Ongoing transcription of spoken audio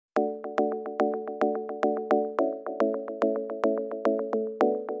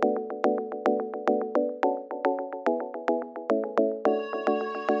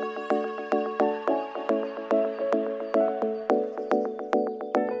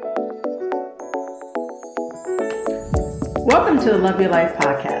Welcome to the Love Your Life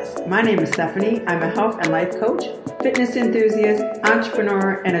podcast. My name is Stephanie. I'm a health and life coach, fitness enthusiast,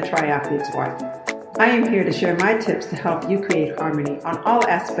 entrepreneur, and a triathlete's wife. I am here to share my tips to help you create harmony on all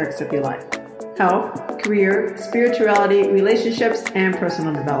aspects of your life: health, career, spirituality, relationships, and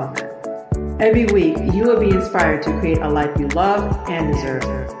personal development. Every week, you will be inspired to create a life you love and deserve.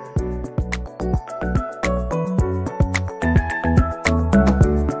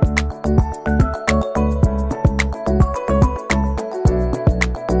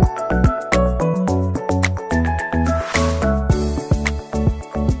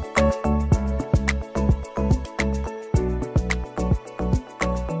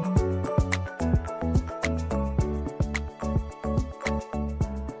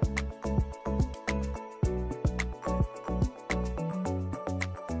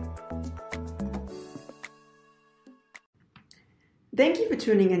 Thank you for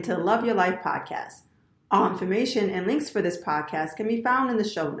tuning into the Love Your Life podcast. All information and links for this podcast can be found in the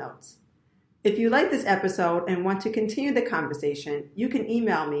show notes. If you like this episode and want to continue the conversation, you can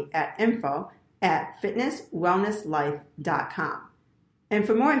email me at info@fitnesswellnesslife.com. And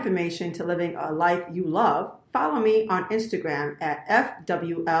for more information to living a life you love, follow me on Instagram at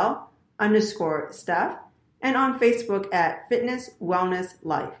FWL_Steph and on Facebook at Fitness Wellness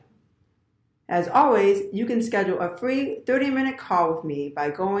Life. As always, you can schedule a free 30-minute call with me by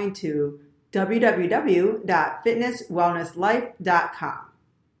going to www.fitnesswellnesslife.com.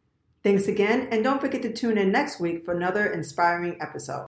 Thanks again, and don't forget to tune in next week for another inspiring episode.